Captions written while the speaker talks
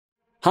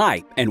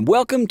Hi, and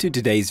welcome to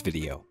today's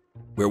video,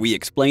 where we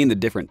explain the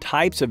different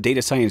types of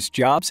data science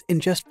jobs in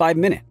just 5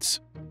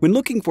 minutes. When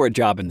looking for a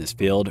job in this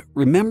field,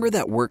 remember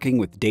that working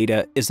with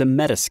data is a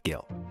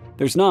metaskill.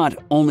 There's not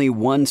only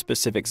one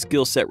specific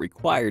skill set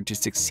required to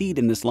succeed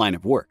in this line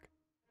of work.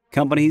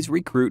 Companies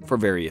recruit for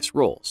various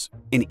roles,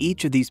 and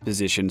each of these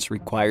positions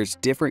requires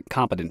different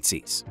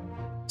competencies.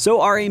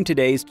 So our aim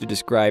today is to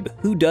describe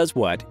who does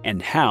what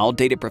and how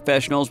data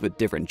professionals with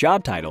different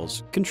job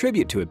titles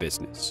contribute to a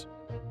business.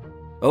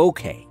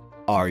 Okay,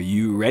 are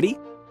you ready?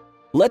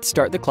 Let's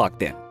start the clock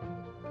then.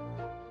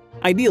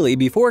 Ideally,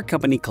 before a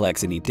company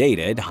collects any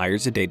data, it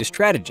hires a data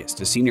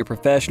strategist, a senior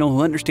professional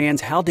who understands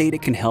how data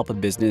can help a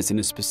business in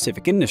a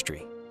specific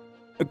industry.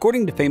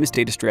 According to famous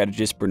data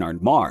strategist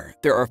Bernard Marr,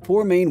 there are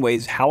 4 main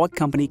ways how a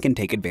company can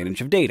take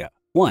advantage of data.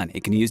 1.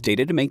 It can use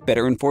data to make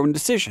better informed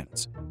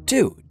decisions.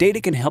 2. Data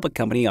can help a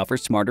company offer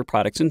smarter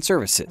products and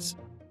services.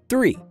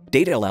 3.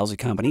 Data allows a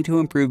company to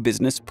improve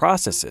business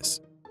processes.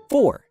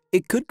 4.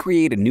 It could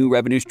create a new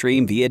revenue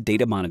stream via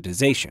data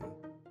monetization.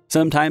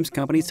 Sometimes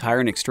companies hire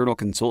an external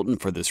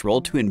consultant for this role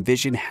to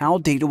envision how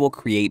data will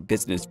create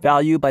business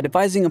value by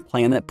devising a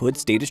plan that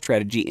puts data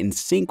strategy in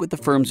sync with the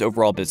firm's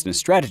overall business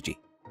strategy.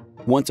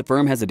 Once a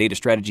firm has a data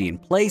strategy in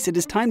place, it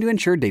is time to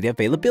ensure data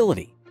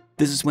availability.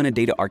 This is when a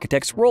data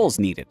architect's role is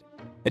needed.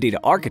 A data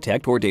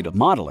architect or data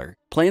modeler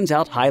plans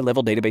out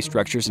high-level database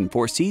structures and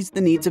foresees the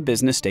needs of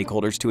business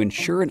stakeholders to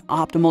ensure an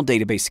optimal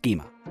database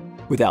schema.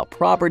 Without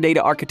proper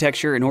data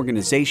architecture, an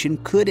organization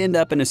could end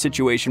up in a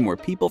situation where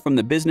people from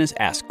the business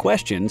ask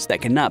questions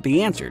that cannot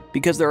be answered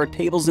because there are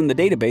tables in the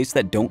database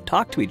that don't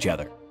talk to each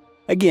other.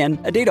 Again,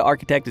 a data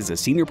architect is a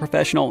senior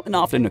professional and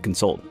often a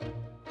consultant.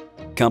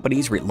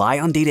 Companies rely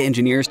on data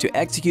engineers to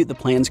execute the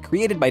plans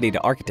created by data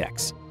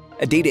architects.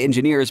 A data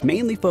engineer is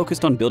mainly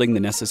focused on building the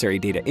necessary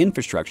data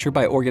infrastructure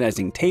by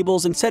organizing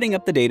tables and setting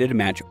up the data to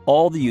match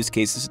all the use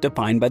cases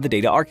defined by the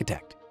data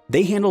architect.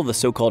 They handle the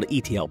so-called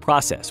ETL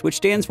process, which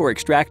stands for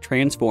extract,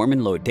 transform,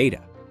 and load data.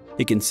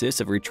 It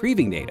consists of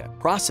retrieving data,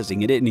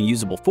 processing it in a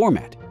usable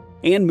format,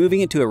 and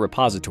moving it to a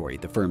repository,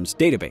 the firm's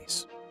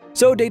database.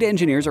 So data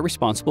engineers are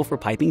responsible for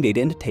piping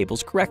data into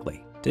tables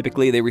correctly.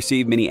 Typically, they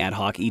receive many ad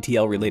hoc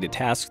ETL-related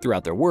tasks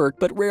throughout their work,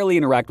 but rarely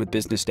interact with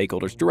business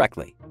stakeholders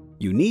directly.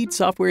 You need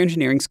software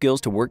engineering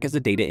skills to work as a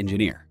data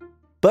engineer.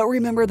 But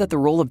remember that the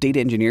role of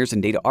data engineers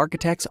and data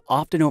architects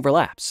often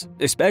overlaps,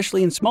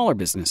 especially in smaller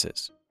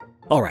businesses.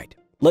 All right.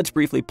 Let's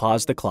briefly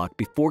pause the clock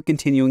before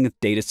continuing with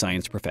data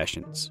science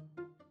professions.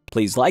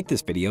 Please like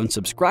this video and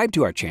subscribe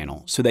to our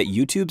channel so that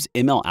YouTube's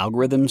ML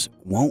algorithms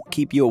won't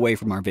keep you away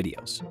from our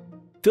videos.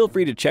 Feel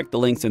free to check the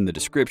links in the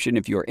description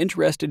if you are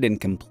interested in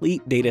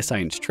complete data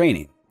science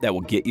training that will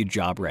get you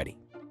job ready.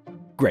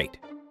 Great,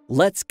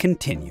 let's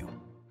continue.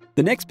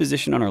 The next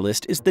position on our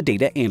list is the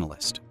data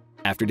analyst.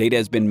 After data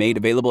has been made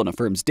available in a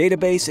firm's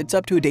database, it's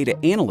up to a data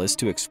analyst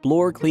to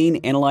explore, clean,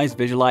 analyze,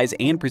 visualize,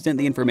 and present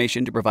the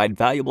information to provide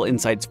valuable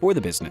insights for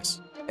the business.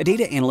 A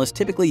data analyst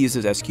typically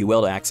uses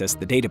SQL to access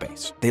the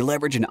database. They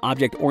leverage an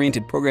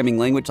object-oriented programming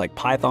language like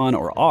Python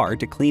or R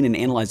to clean and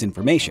analyze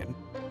information,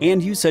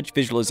 and use such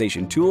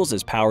visualization tools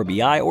as Power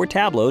BI or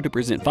Tableau to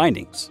present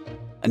findings.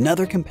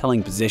 Another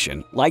compelling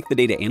position, like the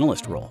data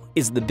analyst role,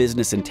 is the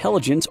business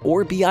intelligence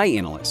or BI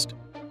analyst.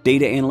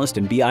 Data analyst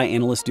and BI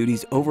analyst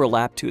duties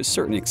overlap to a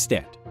certain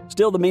extent.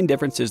 Still, the main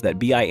difference is that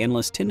BI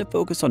analysts tend to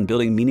focus on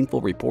building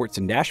meaningful reports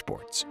and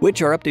dashboards,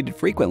 which are updated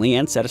frequently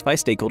and satisfy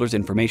stakeholders'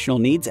 informational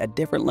needs at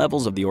different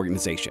levels of the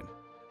organization.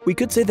 We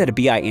could say that a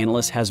BI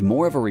analyst has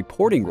more of a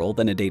reporting role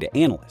than a data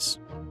analyst.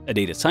 A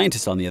data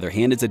scientist, on the other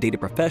hand, is a data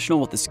professional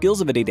with the skills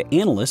of a data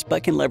analyst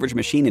but can leverage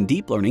machine and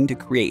deep learning to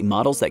create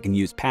models that can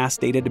use past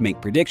data to make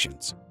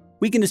predictions.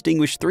 We can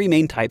distinguish 3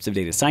 main types of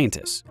data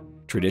scientists: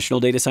 traditional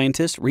data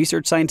scientists,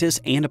 research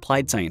scientists, and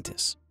applied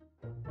scientists.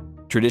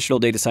 Traditional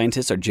data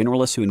scientists are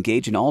generalists who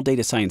engage in all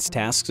data science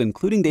tasks,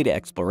 including data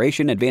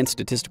exploration, advanced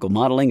statistical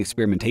modeling,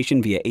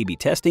 experimentation via A/B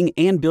testing,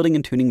 and building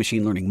and tuning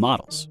machine learning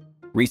models.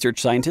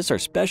 Research scientists are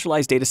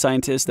specialized data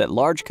scientists that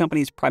large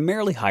companies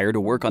primarily hire to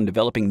work on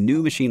developing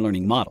new machine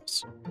learning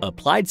models.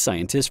 Applied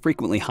scientists,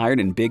 frequently hired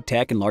in big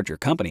tech and larger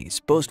companies,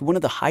 boast one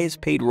of the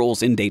highest paid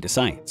roles in data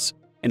science.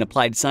 An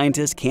applied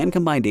scientist can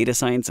combine data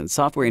science and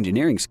software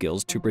engineering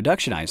skills to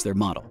productionize their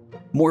model.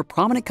 More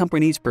prominent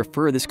companies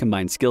prefer this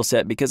combined skill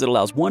set because it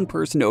allows one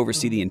person to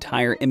oversee the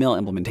entire ML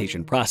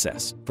implementation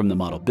process, from the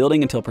model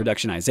building until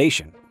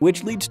productionization,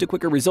 which leads to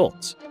quicker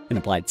results. An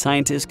applied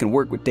scientist can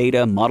work with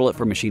data, model it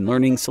for machine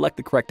learning, select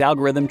the correct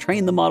algorithm,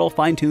 train the model,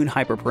 fine-tune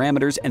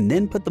hyperparameters, and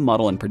then put the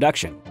model in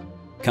production.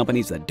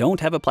 Companies that don't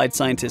have applied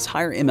scientists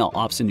hire ML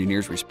ops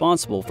engineers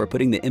responsible for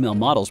putting the ML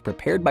models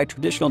prepared by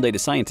traditional data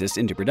scientists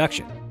into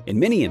production. In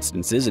many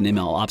instances, an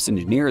ML ops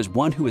engineer is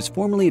one who is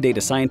formerly a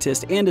data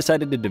scientist and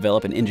decided to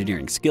develop an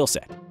engineering skill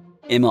set.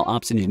 ML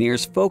ops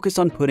engineers focus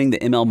on putting the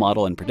ML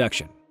model in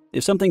production.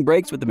 If something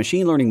breaks with the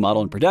machine learning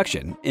model in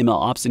production, ML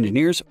ops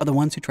engineers are the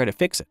ones who try to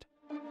fix it.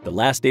 The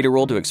last data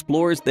role to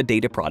explore is the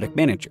data product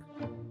manager.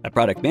 A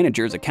product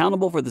manager is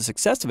accountable for the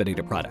success of a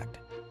data product.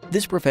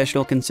 This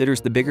professional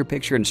considers the bigger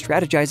picture and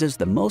strategizes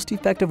the most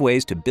effective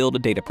ways to build a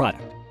data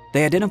product.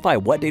 They identify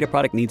what data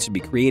product needs to be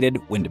created,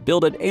 when to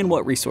build it, and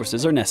what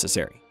resources are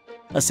necessary.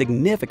 A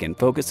significant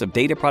focus of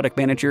Data Product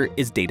Manager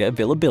is data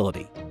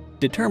availability,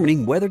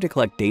 determining whether to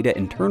collect data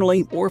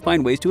internally or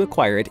find ways to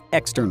acquire it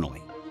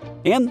externally.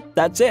 And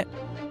that's it.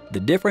 The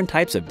different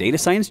types of data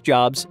science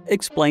jobs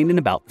explained in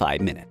about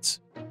 5 minutes.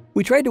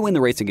 We tried to win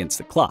the race against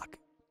the clock,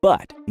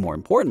 but more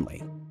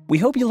importantly, we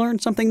hope you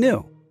learned something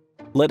new.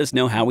 Let us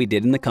know how we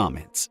did in the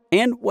comments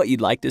and what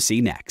you'd like to see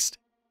next.